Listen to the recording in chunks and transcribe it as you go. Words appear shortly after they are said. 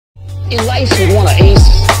In life, you want an ace,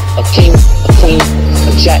 a king, a queen,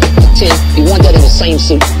 a jack, a 10. You want that in the same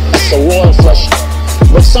suit. That's the royal flush.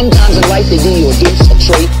 But sometimes in life, they give you a deuce, a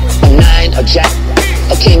trade, a 9, a jack,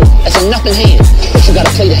 a king. That's a nothing hand. But you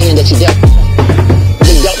gotta play the hand that you dealt.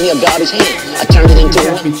 They dealt me a garbage hand. I turned it into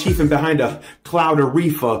a catch me chiefing behind a cloud of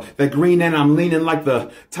reefer. That green and I'm leaning like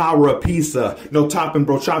the Tower of Pisa. No topping,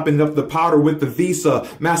 bro, chopping up the powder with the Visa.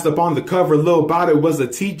 Masked up on the cover, Lil Body was a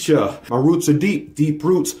teacher. My roots are deep, deep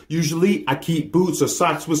roots. Usually I keep boots or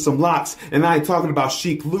socks with some locks. And I ain't talking about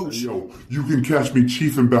chic loot. Yo, you can catch me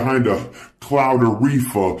chiefing behind a cloud of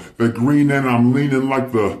reefer. That green and I'm leaning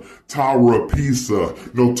like the Tower of Pisa.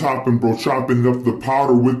 No topping, bro, chopping up the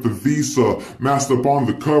powder with the Visa. Masked up on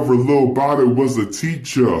the cover, Lil Body was a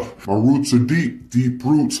teacher. My roots are deep, deep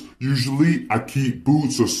roots. Usually I keep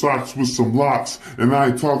boots or socks with some locks. And I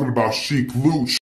ain't talking about chic loot.